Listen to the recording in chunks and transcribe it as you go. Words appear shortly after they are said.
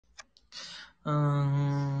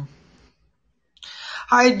Um,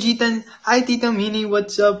 Hi, Jitan. Hi, Tita Mini.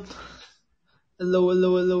 What's up? Hello,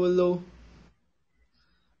 hello, hello, hello.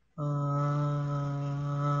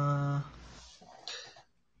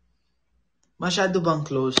 Masyado bang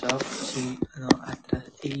close up? Si,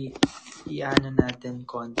 i-ano natin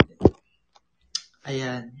konti.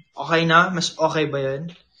 Ayan. Okay na? Mas okay ba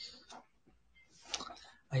yun?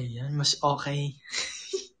 Ayan, mas okay.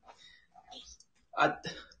 At,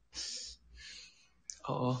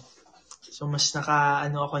 oo. So, mas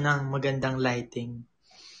ako ng magandang lighting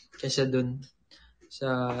kaysa dun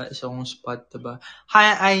sa isang spot, diba?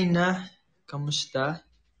 Hi, Aina. Kamusta?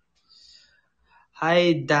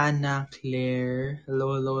 Hi, Dana Claire.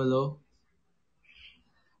 Hello, hello, hello.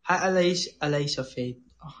 Hi, Eliza Faith.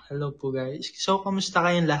 Oh, hello po, guys. So, kamusta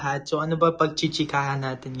kayong lahat? So, ano ba pagchichikahan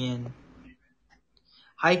natin ngayon?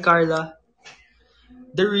 Hi, Carla.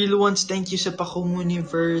 The real ones, thank you sa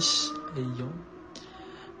Pakumuniverse. Ayun.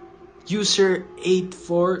 User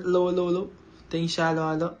 84, hello, hello, hello. Thank you sa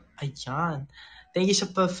halo. Ayan. Thank you sa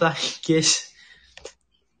pa-flying kiss.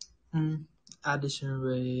 Addison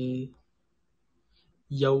Ray.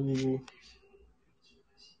 Yo.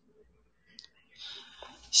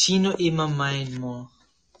 Sino ima-mind mo?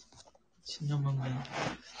 Sino ma-mind?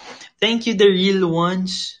 Thank you, the real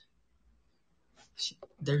ones.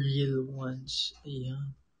 The real ones.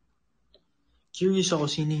 Ayan. Curious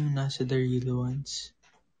ako, sino yung nasa the real ones?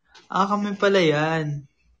 Kami pala yan.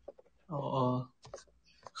 Oo.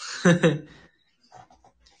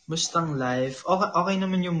 Mustang life. Okay, okay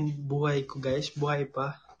naman yung buhay ko, guys. Buhay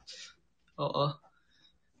pa. Oo.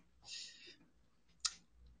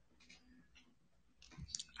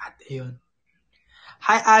 At ayun.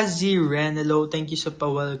 Hi, Azzy Ren. Hello. Thank you sa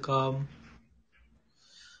pa-welcome.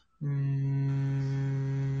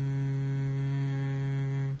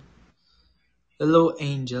 Hello,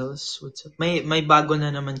 Angels. What's up? May bago na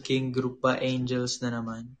naman kayong group ba? Angels na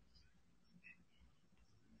naman.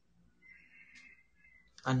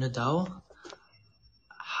 Ano daw?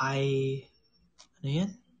 Hi. Ano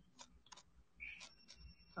yan?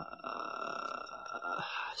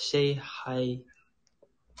 Say hi.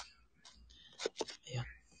 Ayan.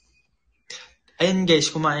 Ayun guys,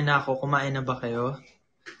 kumain na ako. Kumain na ba kayo?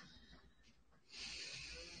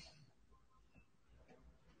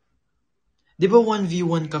 Di ba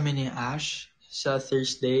 1v1 kami ni Ash sa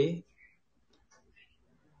Thursday?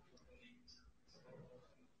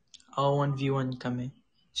 1v1 kami.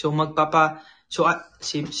 So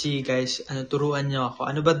si guys, turuan niyo ako.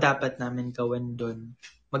 Ano ba dapat namin gawin doon?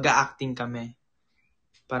 Mag-a-acting kami.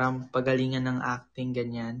 Parang pagalingan ng acting,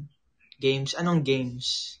 ganyan. Games. Anong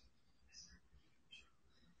games?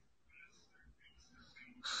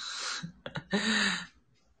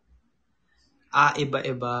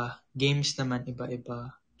 Iba-iba. Games naman,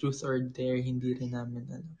 iba-iba. Truth or Dare, hindi rin namin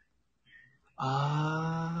alam.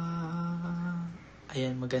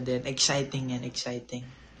 Ayan, maganda yan. Exciting yan, exciting.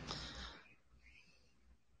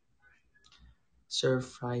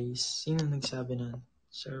 Surprise. Sino nagsabi nun?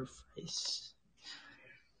 Surprise.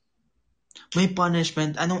 May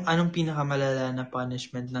punishment. Anong pinakamalala na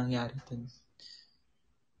punishment nangyari dun?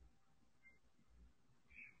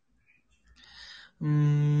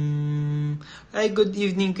 Hi, good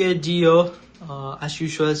evening Kuya Gio. As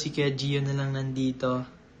usual, si Kuya Gio na lang nandito.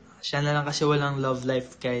 Siya na lang kasi walang love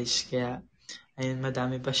life, guys. Kaya, ayun,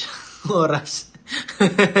 madami pa siyang oras.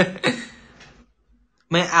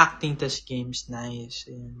 May acting tas games. Nice.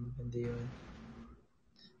 Ayun, maganda yun.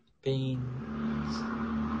 Pain.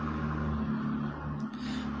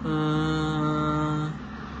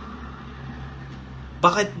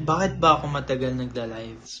 Bakit ba ako matagal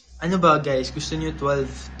nagla-live? Ano ba guys? Gusto niyo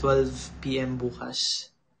 12 PM bukas?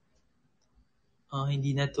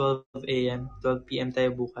 Hindi na 12 AM. 12 PM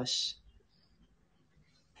tayo bukas.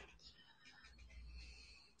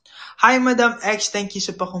 Hi Madam X, thank you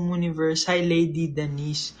sa Pakumuniverse. Hi Lady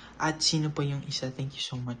Denise. At sino pa yung isa? Thank you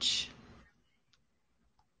so much.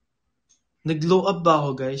 Nag-glow up ba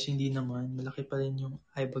ako guys? Hindi naman. Malaki pa rin yung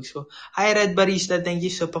eyebags ko. Hi Red Barista, thank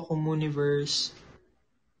you sa Pakumuniverse.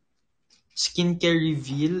 Skincare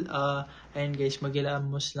reveal. Ayun guys,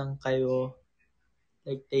 mag-ilamos lang kayo.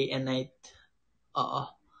 Like day and night.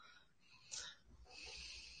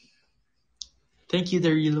 Thank you, the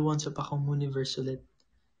real one sa Pakumuniverse ulit.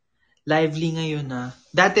 Lively ngayon na.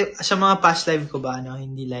 Dati, sa mga past live ko ba,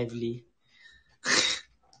 hindi lively.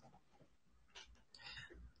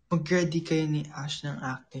 Mag-ready kayo ni Ash ng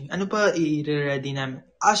acting. Ano ba i-ready namin?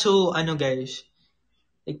 So, guys?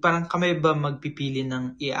 Like, parang kami ba magpipili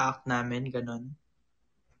ng i-act namin? Ganon.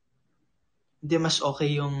 Hindi, mas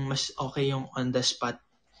okay yung on the spot.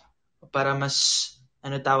 Para mas,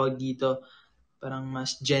 tawag dito, Parang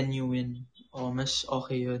mas genuine. O mas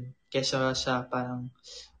okay yun. Kesa sa parang,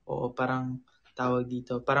 parang tawag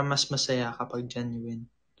dito. Parang mas masaya kapag genuine.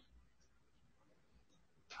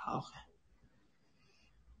 Okay.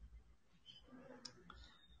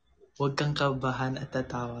 Huwag kang kabahan at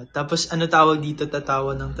tatawa. Tapos ano tawag dito?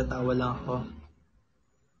 Tatawa ng tatawa lang ako.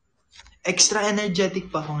 Extra energetic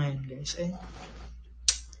pa ako ngayon, guys.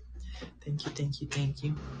 Thank you, thank you, thank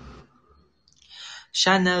you.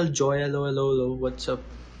 Chanel Joy, hello, hello, hello. What's up?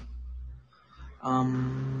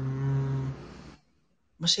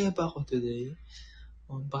 Masaya ba ako today?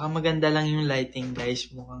 Baka maganda lang yung lighting, guys.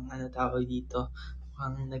 Mukhang ano tawag dito.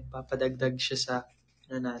 Mukhang nagpapadagdag siya sa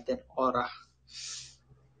natin, aura.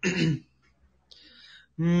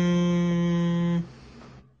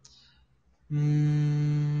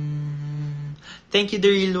 Thank you, the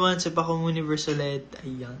real one, sa Pakong Universalet.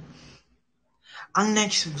 Ayan. Ang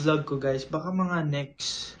next vlog ko, guys, baka mga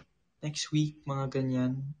next week, mga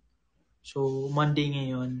ganyan. So, Monday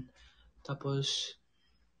ngayon. Tapos,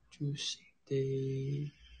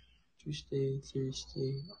 Tuesday,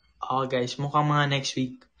 Thursday. Guys, mukhang mga next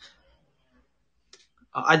week.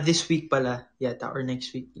 This week pala, yata, or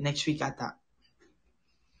next week. Next week ata.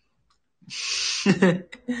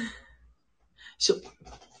 So,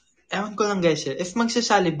 ewan ko lang guys, if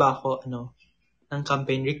magsasali ba ako, ng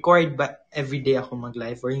campaign, required ba everyday ako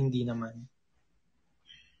mag-live or hindi naman?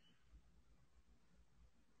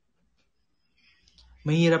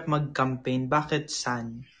 Mahirap mag-campaign. Bakit,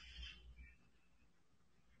 San?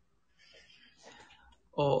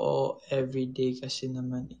 Oo, everyday kasi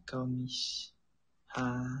naman ikaw, miss.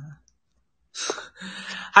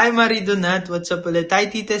 Hi, Marie Donat. What's up ulit?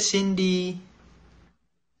 Hi, Tita Cindy.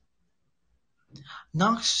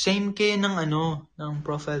 Nox, same kayo ng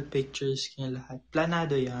profile pictures kayo lahat.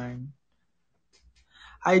 Planado yarn.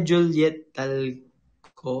 Hi, Juliet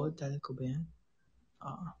Talco. Talco ba yan?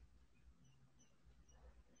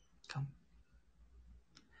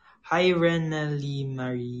 Hi, Renali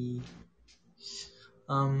Marie.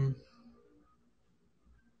 Hi.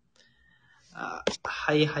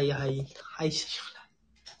 Hi,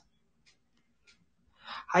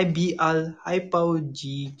 Hi, BL. Hi, Pau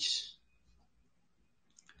Jigs.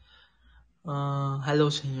 Hello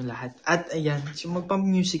sa inyo lahat. At ayan, so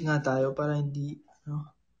magpam-music nga tayo para hindi,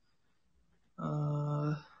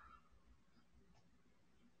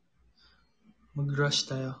 mag-rush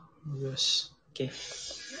tayo. Mag-rush. Okay,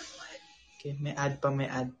 may ad pa.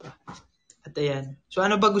 At ayan. So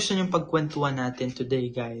ano ba gusto niyong pagkwentuhan natin today,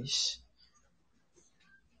 guys?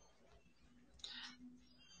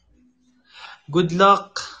 Good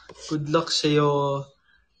luck sa'yo,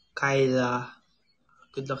 Kyla.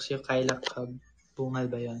 Good luck sa'yo, Kyla. Bungal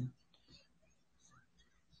ba yan?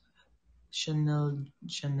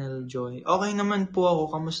 Chanel Joy. Okay naman po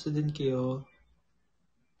ako. Kamusta din kayo?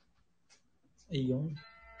 Ayun.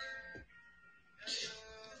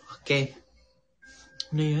 Okay.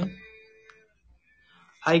 Ano yun?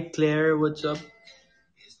 Hi, Claire. What's up?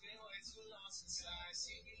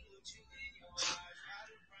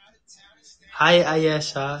 Hi,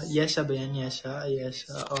 Ayesha. Yesha ba yan? Yesha?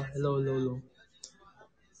 Ayesha. Oh, hello.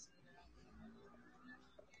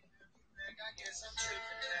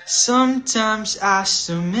 Sometimes I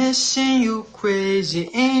still missing you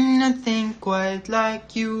crazy. Ain't nothing quite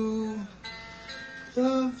like you.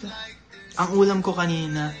 Love. Ang ulam ko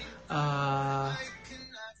kanina,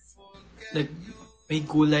 may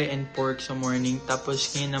gulay and pork sa morning.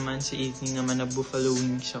 Tapos ngayon naman sa evening naman na buffalo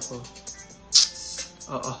wings ako.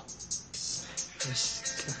 Oo. Yes.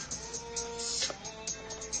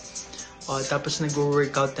 Tapos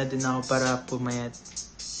nag-workout na din ako para pumayat.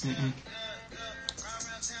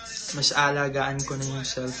 Mas alagaan ko na yung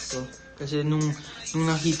self ko. Kasi nung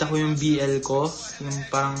nakita ko yung BL ko, yung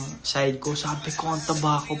parang side ko, sabi ko, ang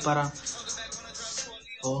taba ko, parang,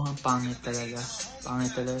 ang pangit talaga.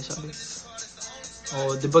 Sabi.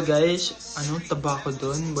 Diba guys, taba ko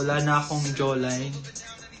dun? Wala na akong jawline.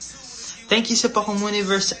 Thank you sa Pakong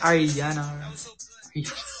Universe, Ariana.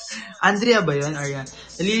 Andrea ba yun, Ariana?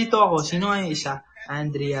 Nalilito ako, sino nga yung isa?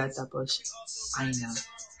 Andrea, tapos, Aina.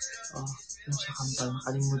 Yung sa kanta,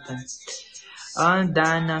 nakalimutan.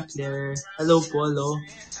 Dana, Claire. Hello po, hello.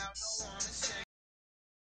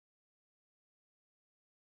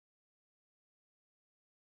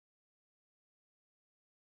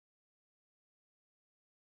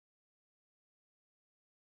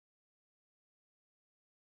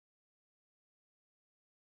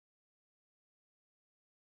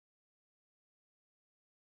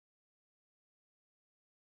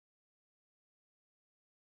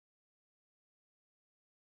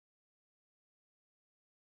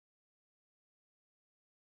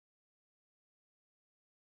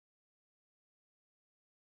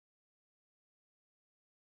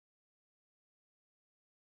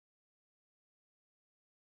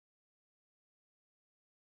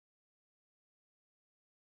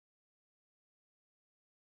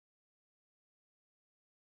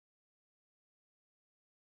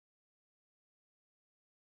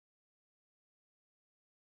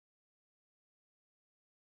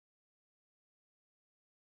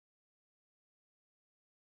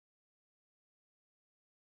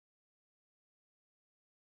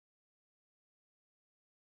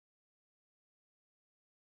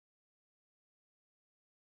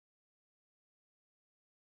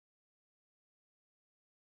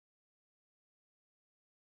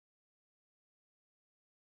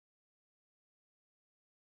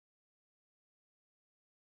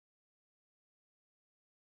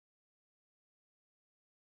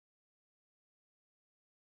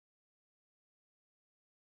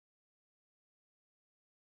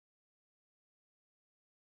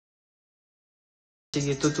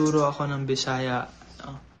 Sige, tuturo ako ng Bisaya.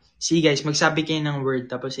 Sige guys, magsabi kayo ng word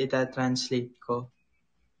tapos ita-translate ko.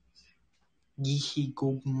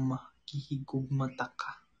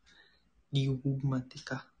 Gihigugmataka.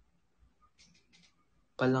 Gihigugmatika.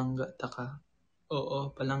 Palangga taka.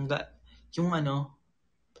 Oo, palangga. Yung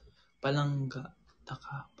palangga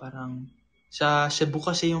taka. Parang, sa Cebu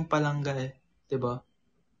kasi yung palangga eh. 'Di ba?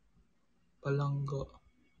 Palangga.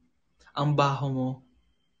 Ang baho mo.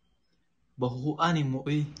 Bahuan mo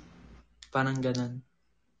eh. Parang ganun.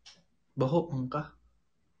 Bahoan ka.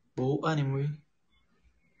 Bahuan mo eh.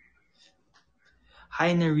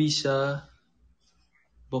 Hi Narisa.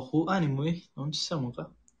 Bahuan mo eh. Ano sa mo ka?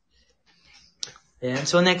 Ayan.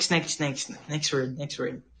 So next word.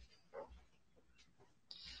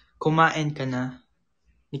 Kumain ka na.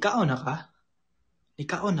 Nikaon na ka?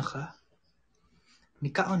 Nikaon na ka?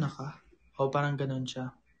 Nikaon na ka? O parang ganun siya.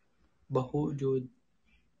 Baho jud.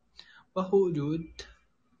 Baho jud.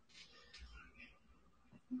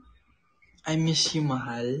 I miss you,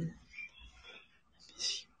 mahal.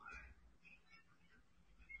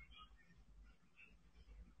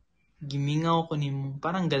 Gimingaw ko nimo.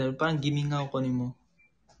 Parang ganun. Parang gimingaw ko nimo.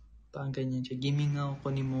 Parang ganyan siya. Gimingaw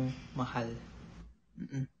ko nimo, mahal.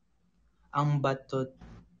 Ang batot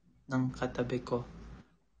ng katabi ko.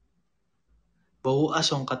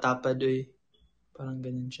 Bahuasong katapad eh. Parang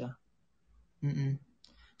ganun siya.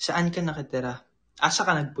 Saan ka nakatira? Asa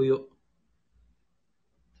ka nagpuyo?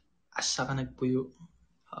 Asa ka nagpuyo?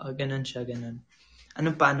 Ganun siya, ganun.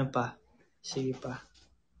 Ano pa? Sige pa.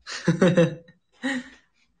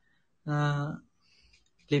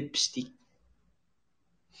 Lipstick.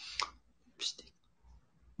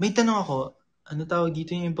 May tanong ako. Ano tawag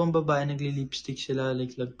dito yung ibang babae nagli-lipstick sila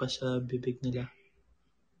like lagpas sa bibig nila?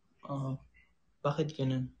 Bakit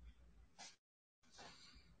ganun?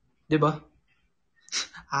 Diba?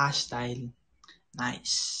 Style.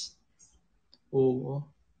 Nice. Oo.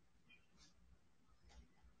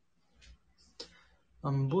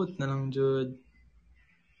 Ambot na lang, Jud.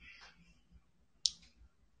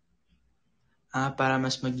 Para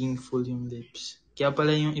mas maging full yung lips. Kaya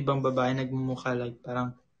pala yung ibang babae nagmumukha like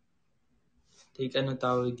parang ano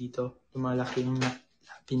tawag dito? Lumalaki yung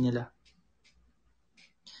lapi nila.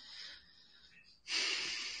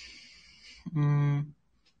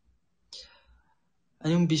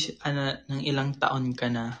 Nang ilang taon ka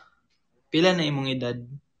na? Pila na imong edad?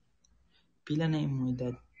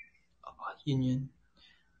 Yun.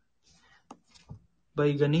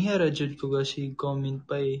 Bay, ganihera jud ko kasi comment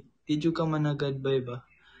pa eh. Did you ka managad bay ba?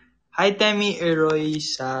 Hi, Temi Eroy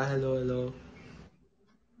sa hello.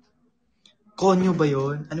 Konyo ba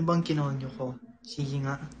yun? Ano bang kinonyo ko? Sige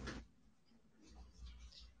nga.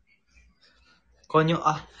 Konyo,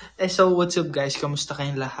 so what's up guys? Kamusta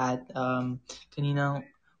kayong lahat? Kaninang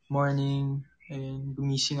morning, ayun,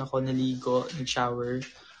 gumising ako, naligo, nag-shower.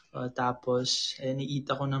 Tapos,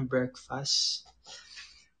 niit ako ng breakfast.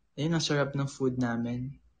 Ayun, ang sarap ng food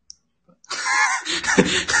namin.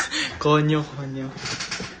 Konyo.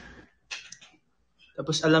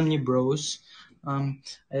 Tapos, alam niyo bros,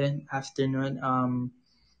 ayun, afternoon,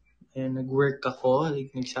 ayun, nag-work ako,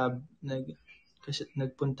 like, kasi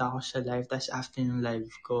nagpunta ako sa live, tapos after ng live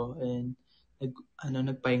ko, and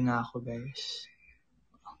nagpahinga ako guys.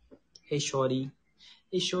 Hey shorty,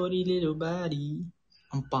 little body.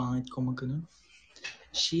 Ang pangit ko magano.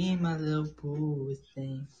 She my little boo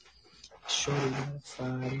thing. Shorty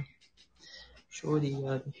body. Shorty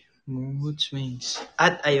got mood swings.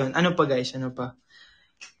 At ayun, ano pa guys,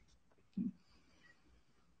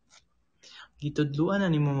 Gitudluan na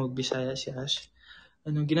nimo magbisaya si Ash.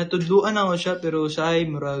 Ginatudluan ako siya pero say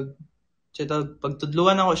murag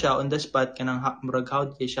pagtudluan ako siya on the spot kanang murag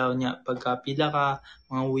hawd kay siya niya pagka pila ka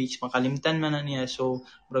mga weeks makalimtan man na niya so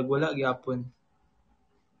murag wala gyapon.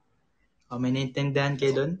 May naintindihan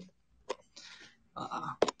kayo doon?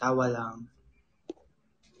 Tawa lang.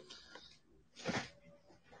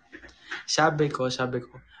 Sabi ko,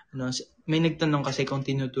 may nagtanong kasi kung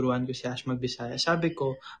tinuturuan ko si Ash magbisaya. Sabi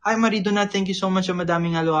ko, hi Maridona, thank you so much sa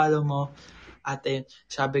madaming halo-halo mo. At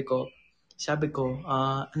sabi ko,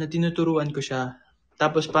 tinuturuan ko siya.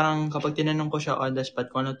 Tapos parang kapag tinanong ko siya on the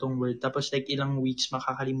spot kung ano tong word, tapos like ilang weeks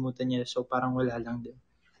makakalimutan niya. So parang wala lang din.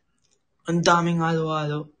 Ang daming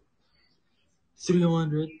halo-halo.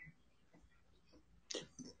 300.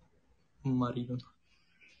 Maridona.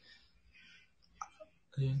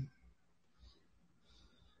 Ayun.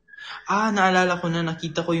 Naalala ko na,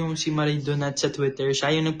 nakita ko yung si Maridonat sa Twitter.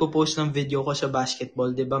 Siya yung nagpo-post ng video ko sa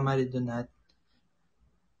basketball. Diba, Maridonat?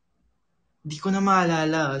 Di ko na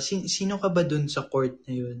maalala. Sino ka ba dun sa court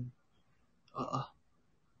na yun?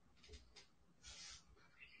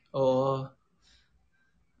 Oo.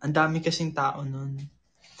 Ang dami kasing tao nun.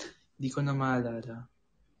 Hindi ko na maalala.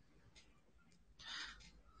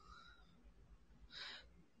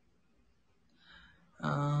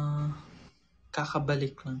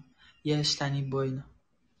 Kakabalik lang. Yes, Tiny Boy.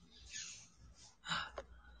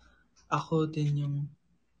 Ako din yung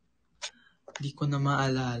di ko na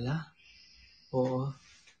maalala. Oo.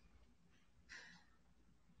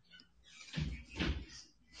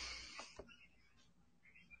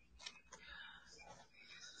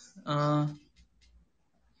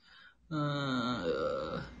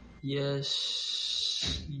 Yes.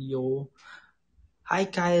 Yo. Hi,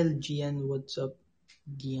 Kyle Gian. What's up?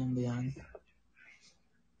 Gian ba yan?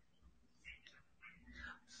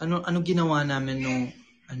 Ano ginawa namin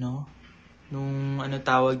nung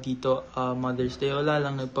tawag dito, Mother's Day? Wala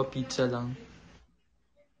lang, nagpa-pizza lang.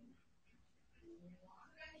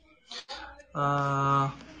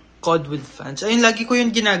 COD with fans. Ayun, lagi ko yung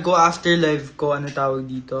ginagawa after live ko, tawag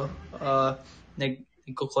dito.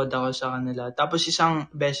 Nagko-COD ako sa kanila. Tapos isang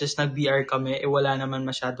beses nag-VR kami, wala naman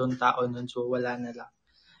masyadong tao nun, so wala na lang.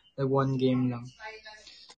 One game lang.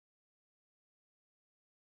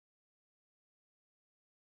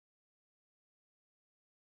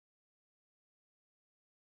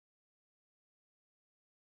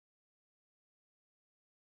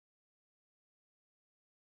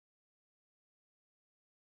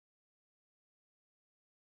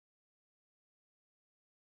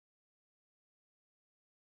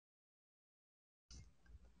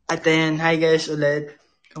 At ayan, hi guys ulit.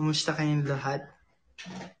 Kamusta kayong lahat?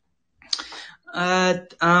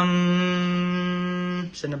 At,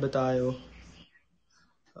 saan na ba tayo?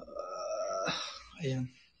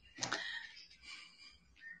 Ayan.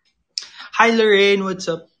 Hi Lorraine,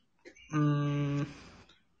 what's up?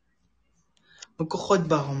 Magkukod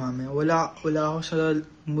ba ako mamaya? Wala ako sa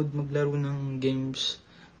mood maglaro ng games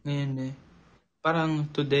ngayon eh.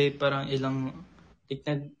 Parang today, parang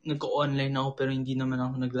nag-online ako pero hindi naman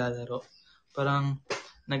ako naglalaro. Parang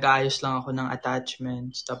nag-aayos lang ako ng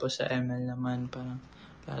attachments. Tapos sa ML naman,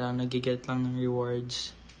 parang nag-get lang ng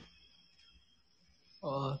rewards.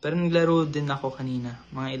 Pero naglaro din ako kanina.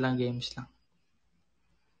 Mga ilang games lang.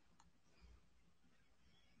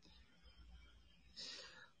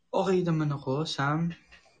 Okay naman ako, Sam.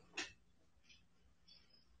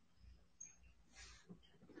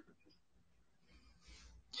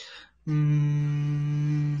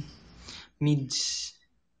 Mids.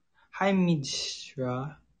 Hi,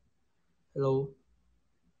 Midsra. Hello.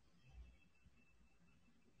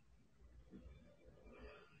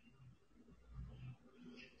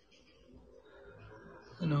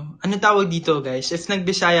 Ano tawag dito, guys? If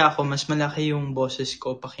nagbisaya ako, mas malaki yung boses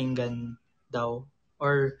ko pakinggan daw.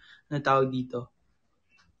 Or, ano tawag dito?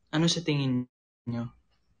 Ano sa tingin nyo?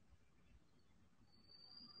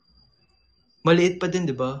 Maliit pa din,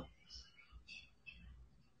 di ba?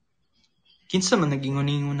 Kinsa man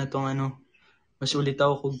nag-ingon-ingon na tong mas ulit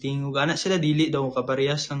ako kung tingog. Anak sila dili daw,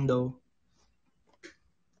 kaparehas lang daw.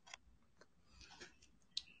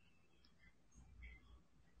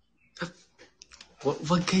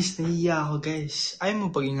 Wag guys, nahiya ako guys. Ayaw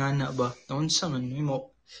mo pag-ingana ba? Naunsa man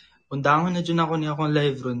mo. Undangon na dyan ako ni akong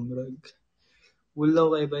live run, brag.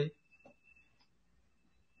 Wala kay bay.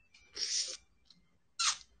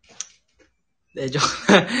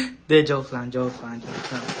 Joke lang.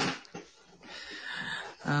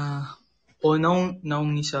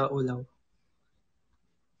 Naong ni sa ulaw.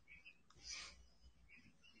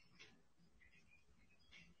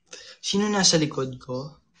 Sino nasa likod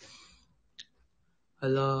ko?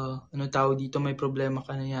 Hala, ano tawag dito? May problema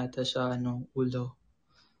ka na yata sa ulaw.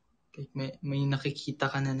 May nakikita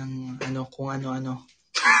ka na ng kung ano-ano.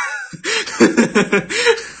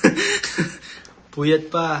 Puyat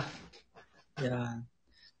pa. Yan.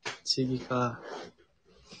 Sige ka.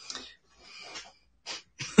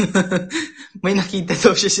 May nakita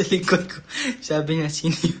daw siya sa likod ko. Sabi niya,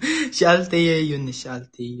 sino yun? Si Althea yun si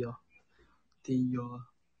Althea. Teo.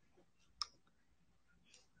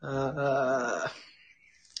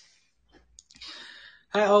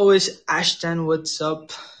 Hi always, Ashton, what's up?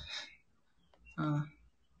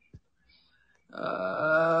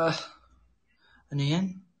 Ano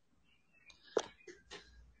yan?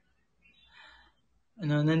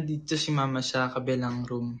 Nandito si mama sa kabilang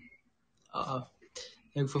room.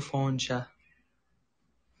 Nagpo-phone siya.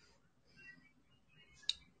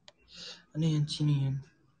 Ano yan? Sino yan?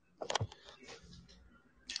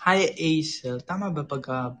 Hi, Acel. Tama ba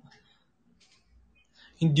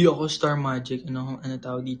hindi ako Star Magic. Ano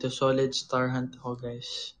tawag dito? Solid Star Hunt ako,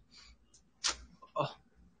 guys.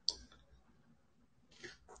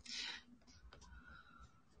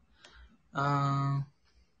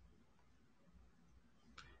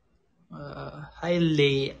 Hi,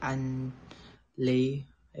 Lay and Lay.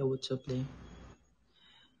 Hey, what's up, Lay?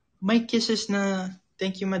 May kisses na...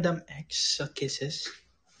 Thank you, Madam X, sa kisses.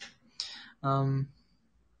 Ano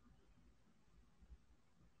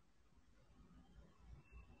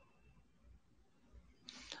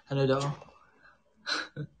daw?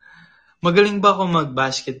 Magaling ba ako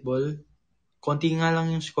mag-basketball? Konti nga lang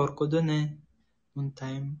yung score ko dun eh. One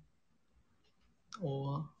time.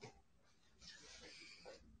 Oo.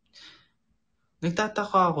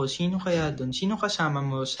 Nagtataka ako, sino kaya dun? Sino kasama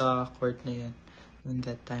mo sa court na yan? On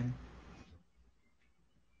that time?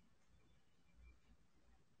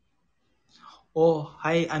 Oh,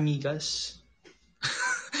 hi amigas.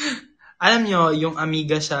 Alam nyo, yung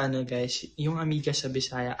amiga sa ano guys, yung amiga sa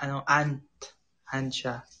Bisaya, aunt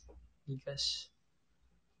siya. Amigas.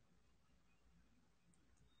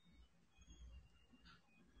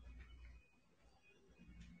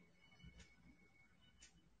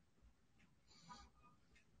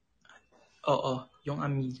 Oo, yung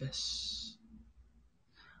amigas.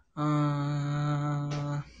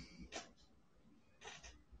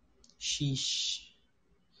 Sheesh.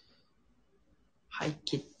 Hi,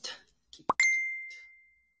 Kit.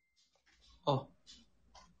 Oh.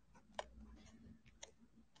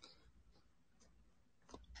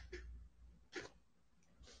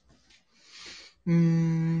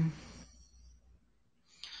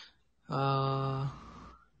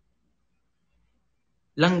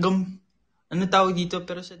 Langgam. Ano tawag dito?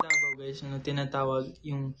 Pero sa Davao, guys,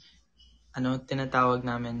 tinatawag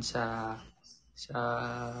namin sa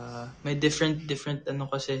may different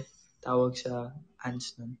ano kasi tawag sa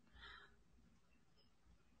ants nun.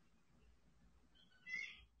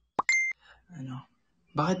 Ano?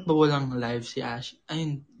 Bakit ba walang live si Ash?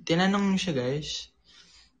 Ayun, tinanong niyo siya, guys.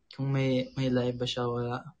 Kung may live ba siya,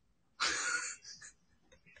 wala.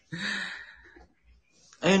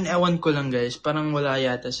 Ayun, ewan ko lang, guys. Parang wala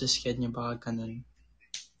yata sa sked niya, baka ganun.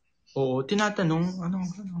 Oo, tinatanong, ano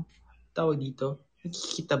tawag dito?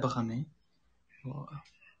 Nakikita ba kami? Oo.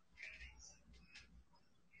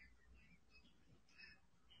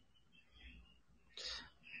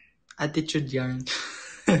 Attitude yan.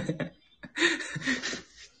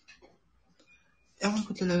 Ewan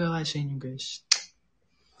ko talaga kasi inyo, guys.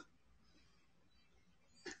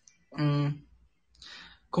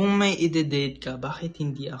 Kung may ide-date ka, bakit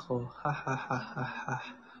hindi ako? Ha ha ha ha ha.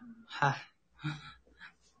 Ha.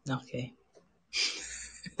 Okay.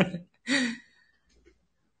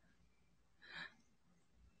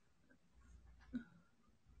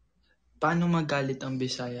 Paano magalit ang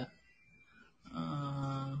Bisaya?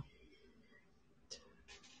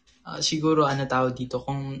 Siguro ano tawag dito,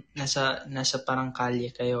 kung nasa parang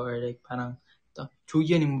kalye kayo or like parang,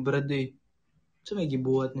 chuya ni mo brado eh. So may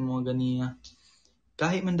gibuhat ng mga ganiya.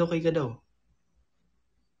 Kahit man daw kay ka daw.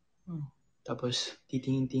 Tapos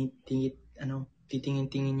titingin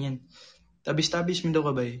yan. Tabis-tabis mo daw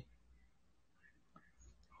ka ba eh?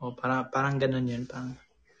 Parang ganun yun. Parang,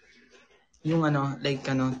 yung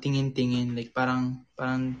tingin-tingin, like parang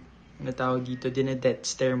natawag dito, dinedeath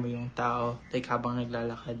stare mo yung tao, like habang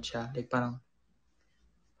naglalakad siya, like parang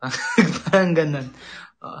parang ganun.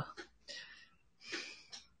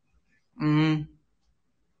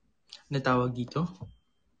 Natawag dito?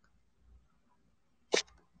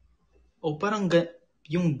 Parang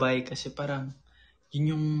yung bike kasi parang,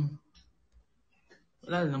 yun yung,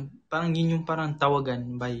 wala lang, parang yun yung parang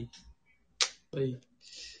tawagan, bye.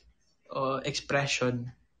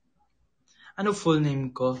 Expression. Ano full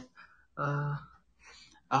name ko?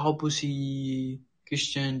 Ako po si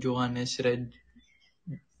Christian Johannes Red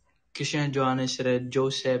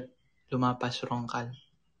Joseph Lumapas Roncal.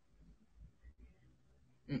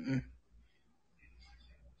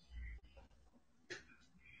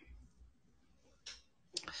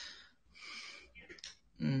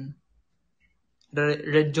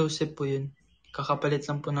 Red Joseph po yun. Kakapalit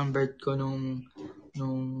lang po ng birth ko nung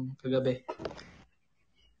kagabi.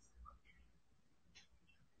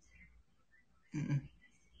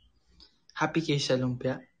 Happy kayo sa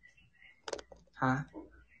lumpia? Ha?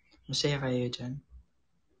 Masaya kayo dyan?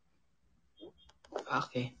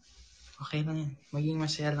 Okay. Okay lang yan. Maging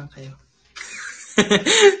masaya lang kayo.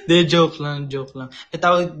 Joke lang.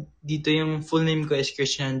 Tawag dito yung full name ko is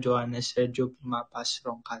Christian Johannes Sergio Mapas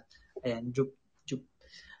Roncal. Ayan, Jup.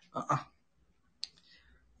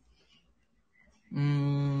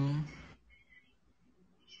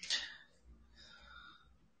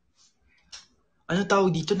 Ano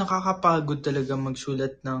tawag dito, nakakapagod talaga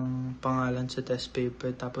magsulat ng pangalan sa test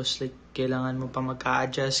paper. Tapos like, kailangan mo pa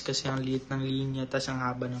magka-adjust kasi ang liit ng linya, tas ang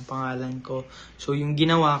haba ng pangalan ko. So yung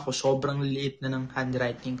ginawa ko, sobrang liit na ng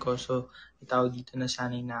handwriting ko. So, tawag dito,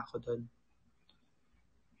 nasanay na ako doon.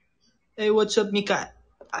 Hey, what's up,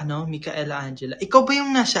 Micaela Angela? Ikaw ba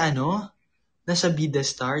yung nasa Bida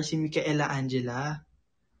Star, si Micaela Angela?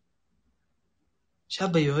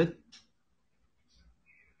 Siya ba yun?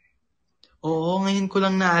 Oo, ngayon ko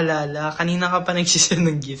lang naalala. Kanina ka pa nagsisend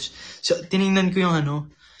ng gifts. So, tiningnan ko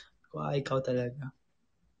yung ikaw talaga.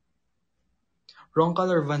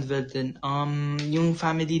 Roncal or Van Velden? Yung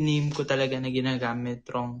family name ko talaga na ginagamit,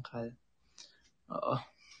 Roncal. Oo.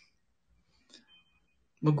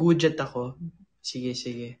 Mag-widget ako. Sige.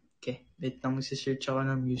 Okay, wait lang, magsisearch ako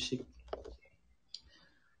ng music.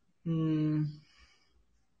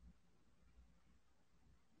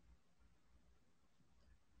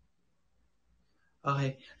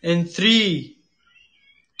 Okay. And 3,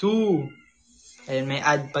 2, ayun, may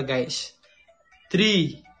ad pa guys.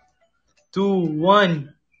 3, 2,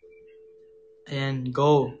 1. Ayan,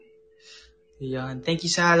 go. Ayan. Thank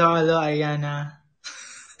you sa hello, Ariana.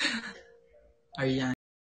 Ariana.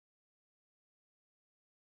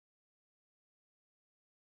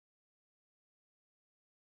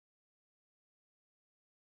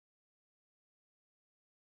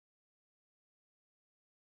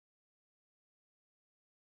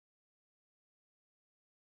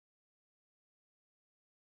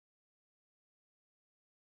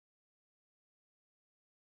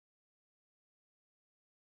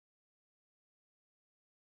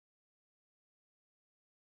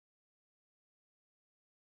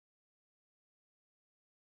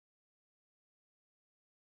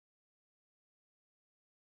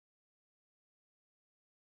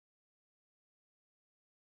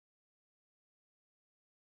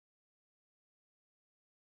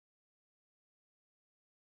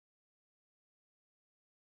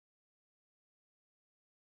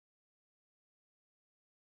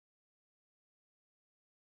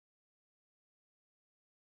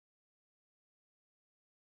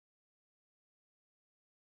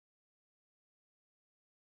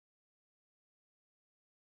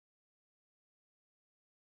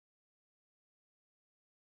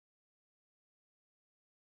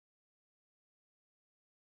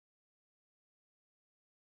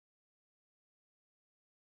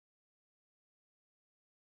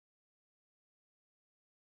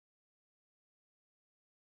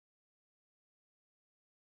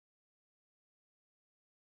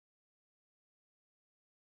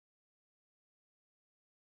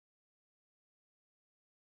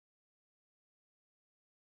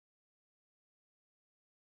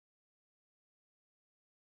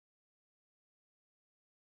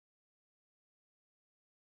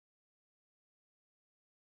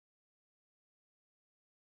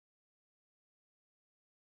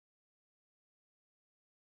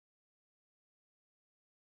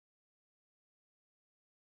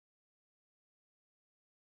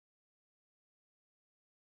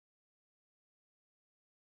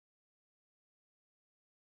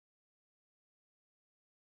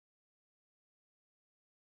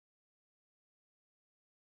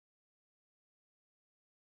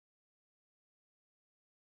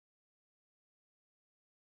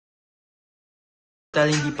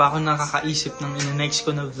 Dahil hindi pa ako nakakaisip ng next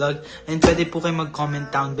ko na vlog. And pwede po kayo mag-comment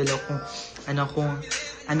down below kung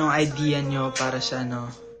anong idea nyo para sa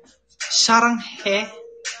Saranghe,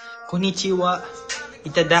 konnichiwa,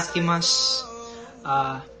 itadakimasu,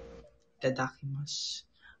 itadakimasu.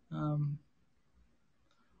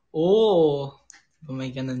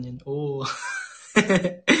 May ganun yun.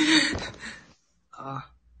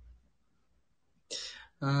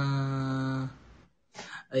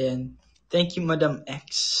 Ayan. Thank you, Madam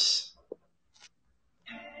X.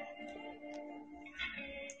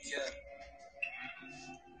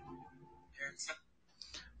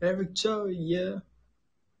 Eric Joe, yeah.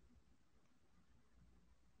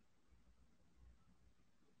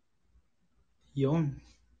 Yun.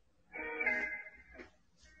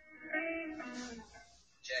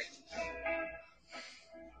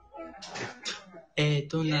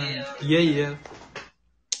 Eto na. Yeah.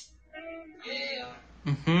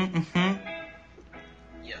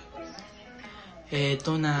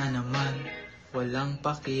 Eto na naman. Walang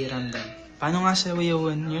pakiramdam. Paano nga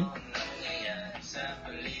sayawan yun?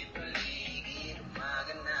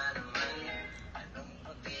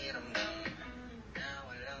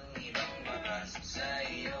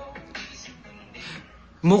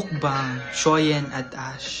 Mukbang, Shoyen at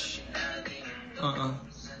Ash.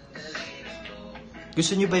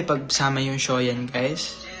 Gusto nyo ba ipagsama yung Shoyen,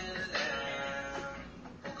 guys?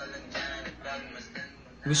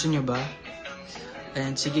 Gusto nyo ba?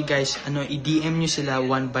 And sige guys, i-DM nyo sila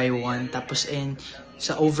one by one. Tapos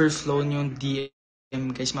sa overflow yung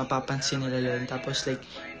DM guys, mapapansin nila yun. Tapos like,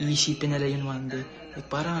 iisipin nila yun one day. Like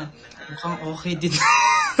parang mukhang okay din.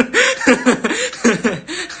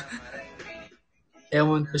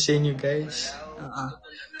 Ewan ko sa inyo guys.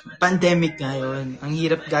 Pandemic ngayon. Ang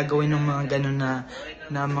hirap gagawin ng mga ganun na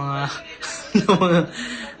mga na mga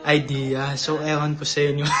idea. So ewan ko sa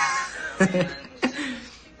inyo.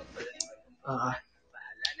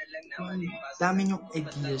 Dami yung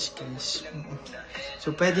ideas guys.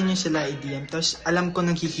 So pwede nyo sila i-DM. Tapos alam ko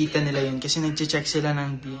nakikita nila yun kasi nag-check sila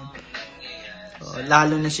ng DM.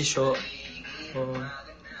 Lalo na si Sho.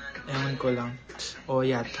 Ewan ko lang.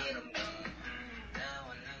 Yata.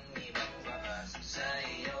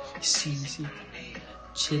 Si.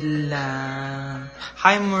 Chill lang.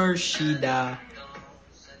 Hi Morshida.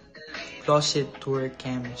 Closet Tour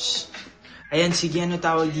Camps. Ayan, sige, ano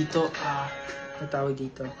tawag dito?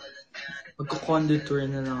 Magko-condo tour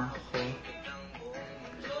na lang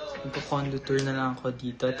ako.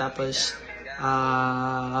 Dito. Tapos,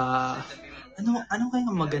 ano kaya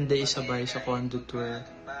maganda isabay sa condo tour?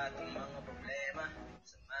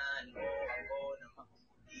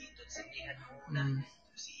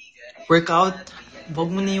 Workout? Wag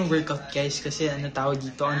mo na yung workout guys kasi ano tawag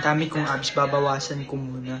dito? Ang dami kong abs, babawasan ko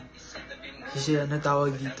muna. Kasi ano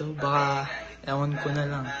tawag dito? Baka, ewan ko na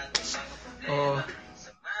lang.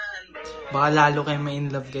 Baka lalo kayo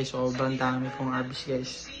ma-inlove guys. Sobrang dami kong abs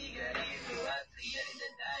guys.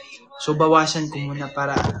 So, bawasan ko muna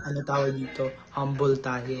para, ano tawag dito? Humble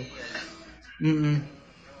tayo.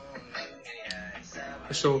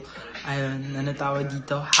 So, ayun, ano tawag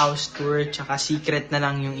dito? House tour, tsaka secret na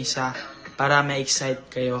lang yung isa. Para ma-excite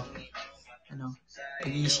kayo.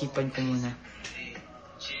 Pag-iisipan ko muna.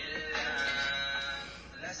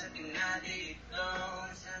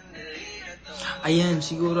 Ayan,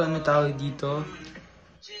 siguro ano tawag dito?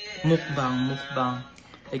 Mukbang.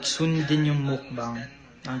 Like, soon din yung mukbang.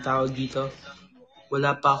 Ang tawag dito.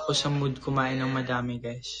 Wala pa ako sa mood kumain ng madami,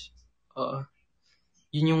 guys.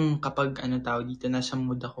 Yun yung kapag, ano tawag dito, nasa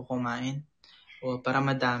mood ako kumain. Para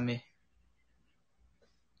madami.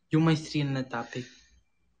 Yung may thrill na topic.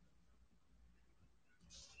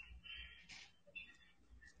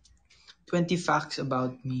 "20 facts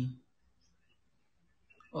about me."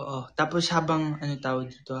 Tapos habang ano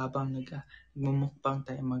tawag dito, habang nagmumukbang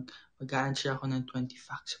tayo, mag-a-answer ako ng 20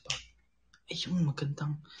 facts about. Ayun,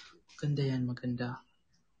 maganda.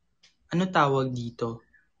 Ano tawag dito?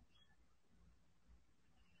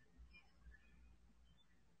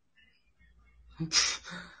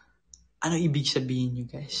 Ano ibig sabihin nyo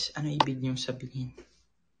guys? Ano ibig nyo sabihin?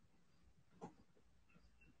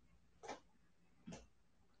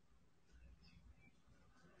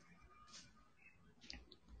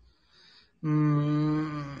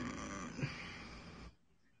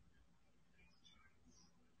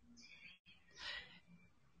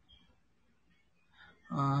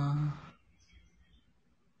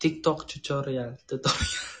 TikTok tutorial.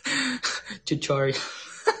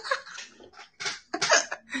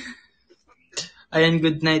 Ayan,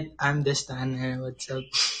 good night. I'm the Stanner. What's up?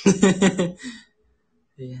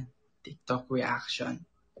 Ayan, TikTok reaction.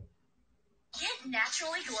 Get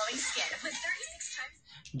naturally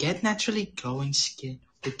glowing skin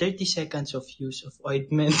with 30 seconds of use of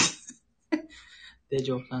ointment. De,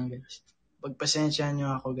 joke lang guys. Pagpasensyahan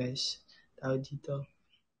nyo ako guys. Tawag dito.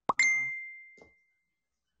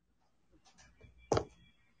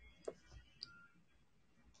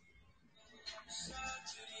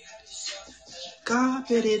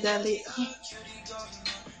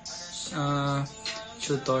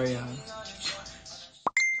 Tutorial.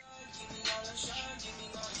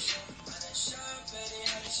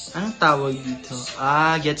 Anong tawag dito?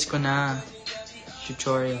 Gets ko na.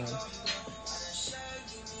 Tutorial.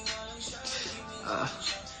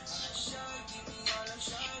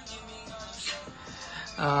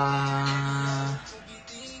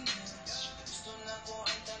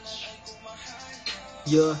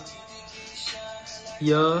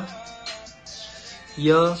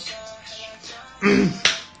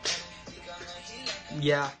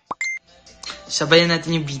 Yeah. Sabayan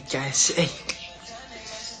natin yung beat, guys.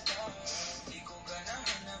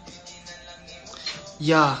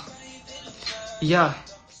 Yeah.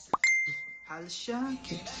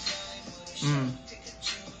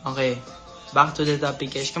 Okay. Back to the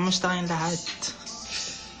topic, guys. Kamusta kayong lahat?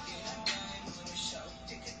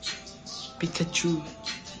 Pikachu.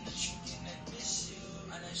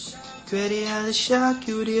 Cutie Alicia,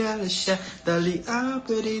 Dalia,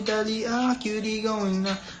 cutie going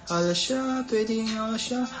na. Alicia, pretty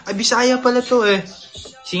Alicia. Ay, Bisaya pala to eh.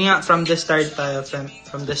 Sige nga, from the start tayo.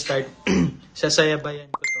 From the start.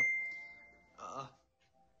 Sasayabayan ko to.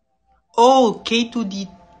 K2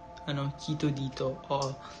 dito. K2 dito.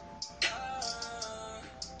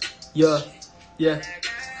 Yeah.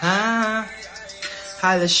 Ha?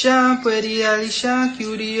 Hala siya, pwede ali siya,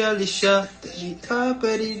 cutie ali siya. Dali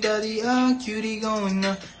pwede dali cutie going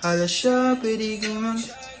na. Hala siya, pwede gimon.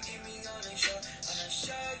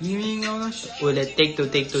 Gimingaw na siya. Ulit, take two,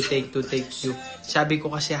 take two, take two, take two. Sabi ko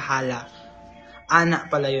kasi hala. Ana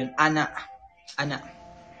pala yun, ana. Ana.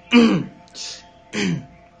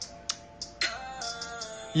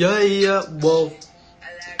 Yeah, wow.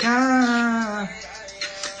 Ka.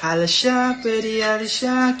 Hala siya, pwede ali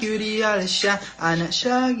siya, cutie ali siya. Ana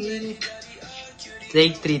siya, gili.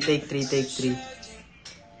 Take 3, take 3, take 3.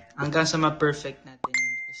 Hanggang sa ma-perfect natin yun.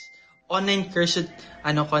 Online cursed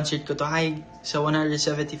concert ko to. Hi sa 173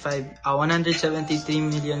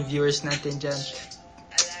 million viewers natin dyan.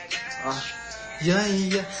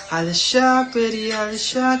 Yeah. Hala siya, pwede hala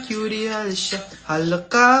siya, cutie hala siya. Hala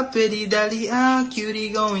ka, pwede dali cutie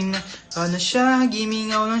going na. Hala siya,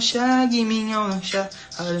 gimingaw lang siya, gimingaw lang siya.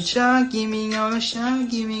 Hala siya, gimingaw lang siya,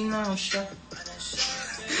 gimingaw siya.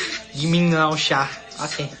 Gimingaw siya.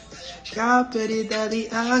 Okay. Ka, pwede dali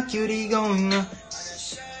cutie going na.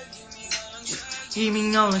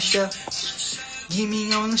 Gimingaw lang siya.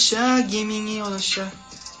 Gimingaw lang siya, gimingaw lang siya.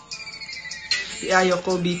 Ayaw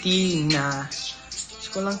ko bitin na.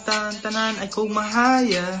 Ko lang tanan ay kung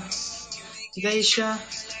mahaya. Higay siya,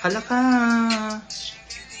 halaka.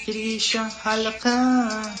 Higay siya, halaka.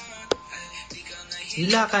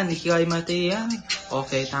 Hilakan, ikay matiyan.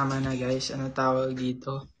 Okay, tama na guys. Ano tawag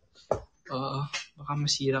dito? Oo, baka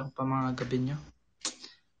masira ko pa mga gabi nyo.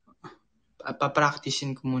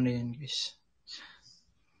 Papracticein ko muna yan guys.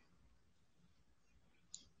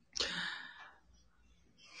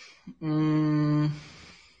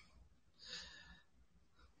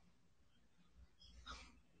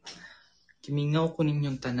 Kimingaw ko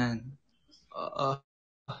ninyong tanan.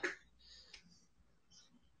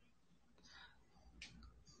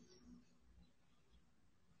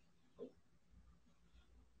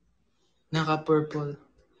 Naka-purple.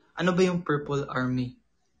 Ano ba yung Purple Army?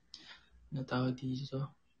 Ano tawag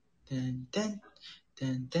dito? Ten.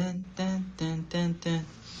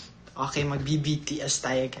 Okay, mag-BTS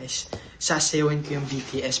tayo guys. Sasayawin ko yung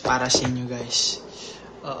BTS para sa inyo guys.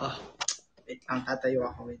 Wait lang, tatayo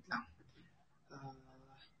ako. Wait lang.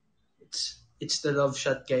 It's the love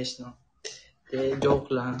shot guys, no?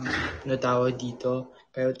 Joke lang. Ano tawag dito?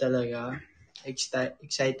 Kayo talaga.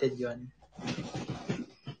 Excited yon.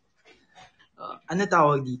 Ano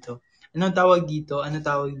tawag dito? Ano tawag dito?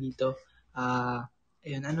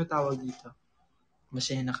 Ayun, ano tawag dito?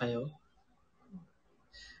 Masaya na kayo?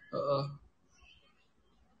 Oo.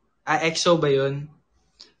 EXO ba yun?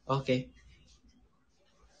 Okay.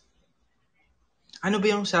 Ano ba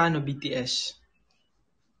yung sa BTS?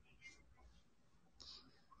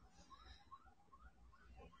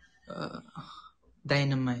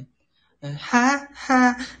 Dynamite.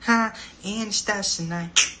 In the stars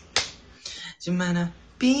tonight. You wanna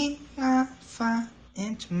be far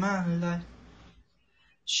into my life.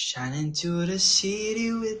 Shining to the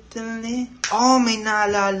city with the light. Oh, may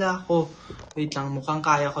naalala ko. Wait lang, mukhang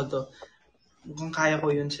kaya ko to. Mukhang kaya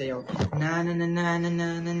ko yun sa'yo. Na.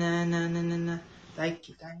 Like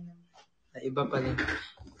kita na. Iba pala.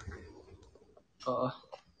 Oo.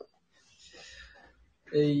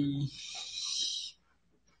 Ay.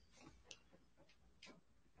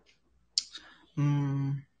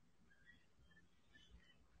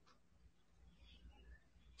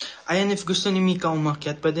 Ayan, if gusto ni Mika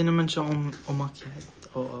umakyat, pwede naman siyang umakyat.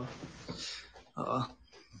 Oo.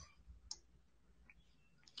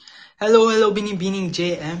 Hello, binibining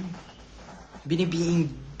JM.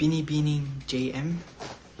 Binibining JM.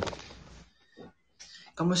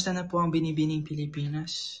 Kamusta na po ang binibining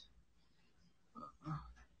Pilipinas?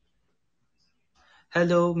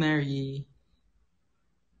 Hello, Mary.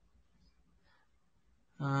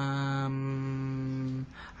 Hi,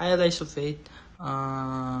 Elias of Faith.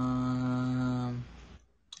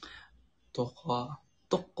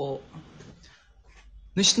 Toko.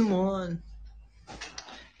 Nice naman.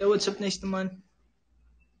 Hey, what's up, nice naman?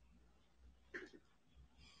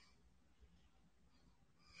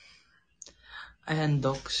 Ayan,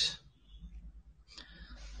 docs.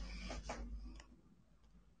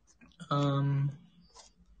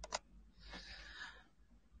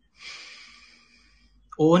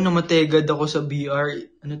 Oo, namatay agad ako sa BR.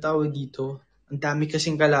 Ano tawag dito? Ang dami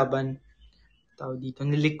kasing kalaban. Tawag dito,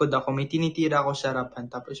 nilikod ako. May tinitira ako sa harapan.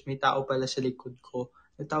 Tapos may tao pala sa likod ko.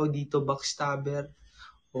 Ano tawag dito? Backstabber.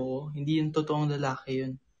 Oo, hindi yung totoong lalaki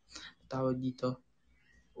yun. Tawag dito.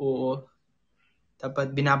 Oo.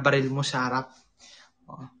 Dapat binabaril mo sa harap.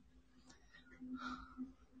 Oo.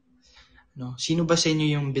 No, sino ba sa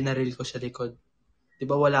inyo yung binaril ko sa likod? 'Di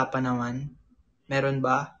ba wala pa naman? Meron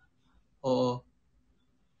ba? Oo.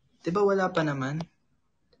 Diba wala pa naman?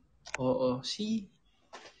 Oo. Si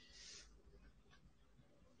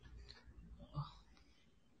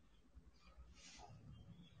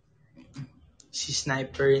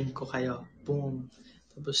sniperin ko kayo. Boom.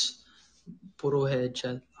 Tapos, puro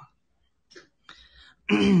headshot.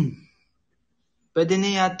 Pwede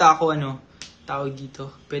na yata ako, tawag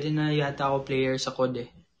dito. Pwede na yata ako player sa COD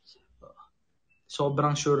eh.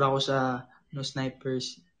 Sobrang sure ako sa sniper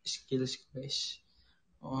skills ko guys.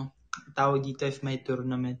 Oo. Tawag dito if may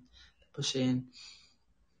tournament. Tapos yun.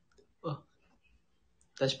 Oh.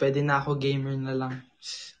 Tapos pwede na ako gamer na lang.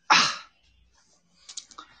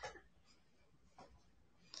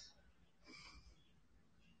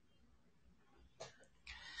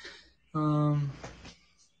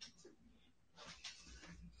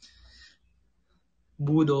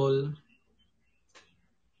 Budol.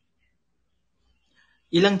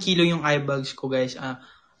 Ilang kilo yung eyebags ko guys? Ano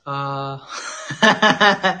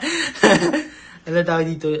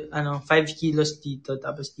tawag dito? 5 kilos dito.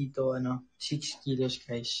 Tapos dito, 6 kilos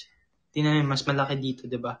guys. Tingnan mo, mas malaki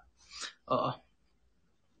dito, di ba? Oo.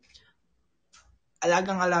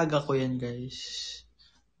 Alagang-alaga ko yan guys.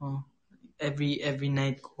 Oh. Every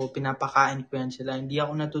night ko, pinapakain ko yan sila. Hindi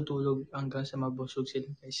ako natutulog hanggang sa mabusog sila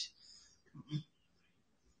guys.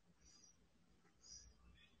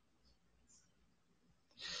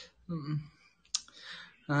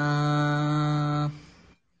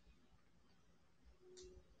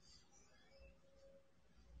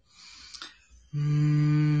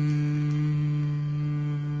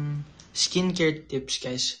 Skincare tips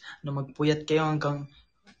guys. Magpuyat kayo hanggang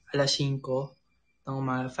alas 5 ng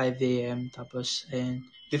umaga, 5 a.m. Tapos,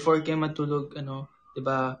 before kayo matulog, 'di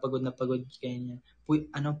ba, pagod na pagod kayo niya.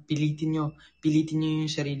 Pilitin nyo yung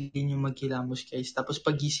sarili niyo magkilamos guys. Tapos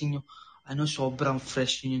pagising nyo, sobrang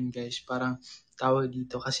fresh yun guys. Parang tawag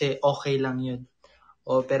dito kasi okay lang yun.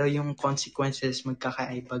 Pero yung consequences,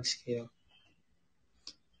 magkaka-eyebags kayo.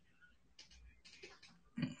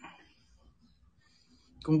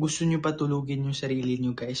 Kung gusto nyo patulugin yung sarili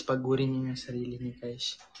nyo guys, pagurin nyo yung sarili nyo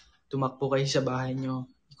guys. Tumakbo kayo sa bahay nyo,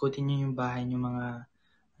 ikutin nyo yung bahay nyo mga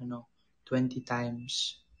 20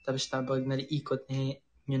 times. Tapos kapag naliikot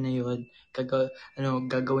nyo na yun,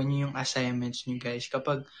 gagawin nyo yung assignments nyo guys.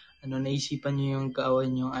 Kapag naisipan nyo yung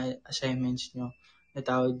gawin yung assignments nyo,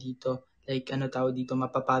 tawag dito,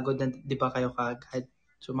 mapapagod na di ba kayo kaagad.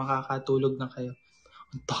 So makakatulog na kayo.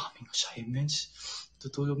 Ang daming assignments.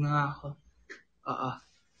 Tutulog na nga ako.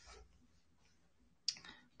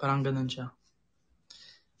 Parang ganun siya.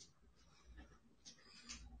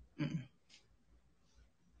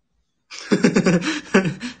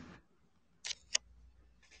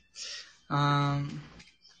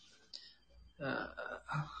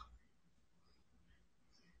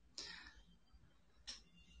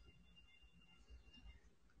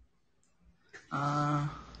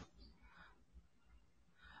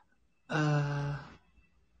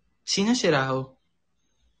 Sino si Raho?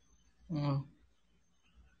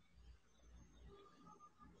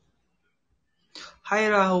 Hi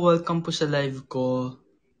Raho, welcome po sa live ko.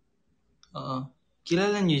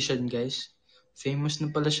 Kilala niyo siya guys? Famous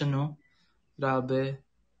na pala siya, no? Grabe.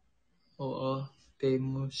 Oo,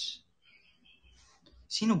 famous.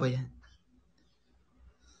 Sino ba yan?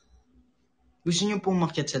 Gusto niyo pong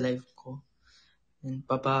makiat sa live ko?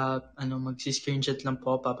 Magsi-screenshot lang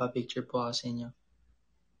po, papa-picture po ako sa inyo.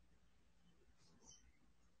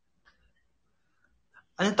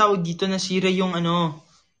 Anong tawag dito? Nasira yung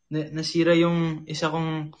nasira yung isa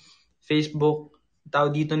kong Facebook.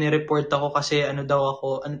 Tawag dito, ni-report ako kasi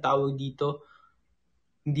tawag dito?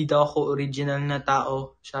 Hindi daw ako original na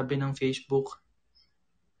tao, sabi ng Facebook.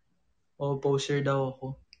 Poster daw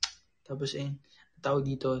ako. Tapos tawag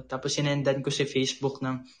dito. Tapos sinendan ko si Facebook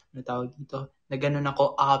ng tawag dito. Na ganun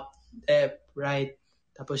ako up, left, right.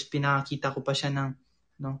 Tapos pinakita ko pa siya ng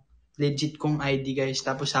legit kong ID guys.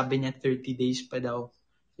 Tapos sabi niya 30 days pa daw.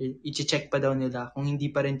 I-check pa daw nila. Kung hindi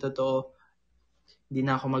pa rin totoo, hindi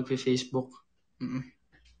na ako mag-Facebook.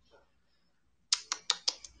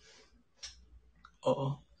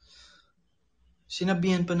 Oo.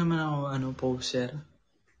 Sinabihan pa naman ako, poser.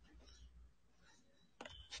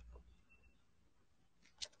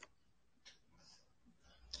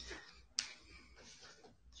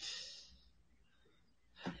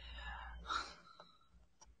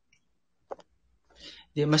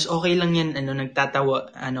 Di, mas okay lang yan,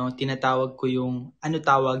 tinatawag ko yung,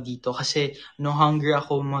 tawag dito, kasi, hunger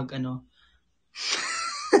ako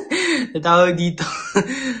natawag dito.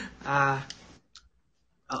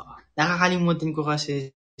 Nakakalimutan ko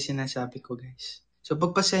kasi sinasabi ko, guys. So,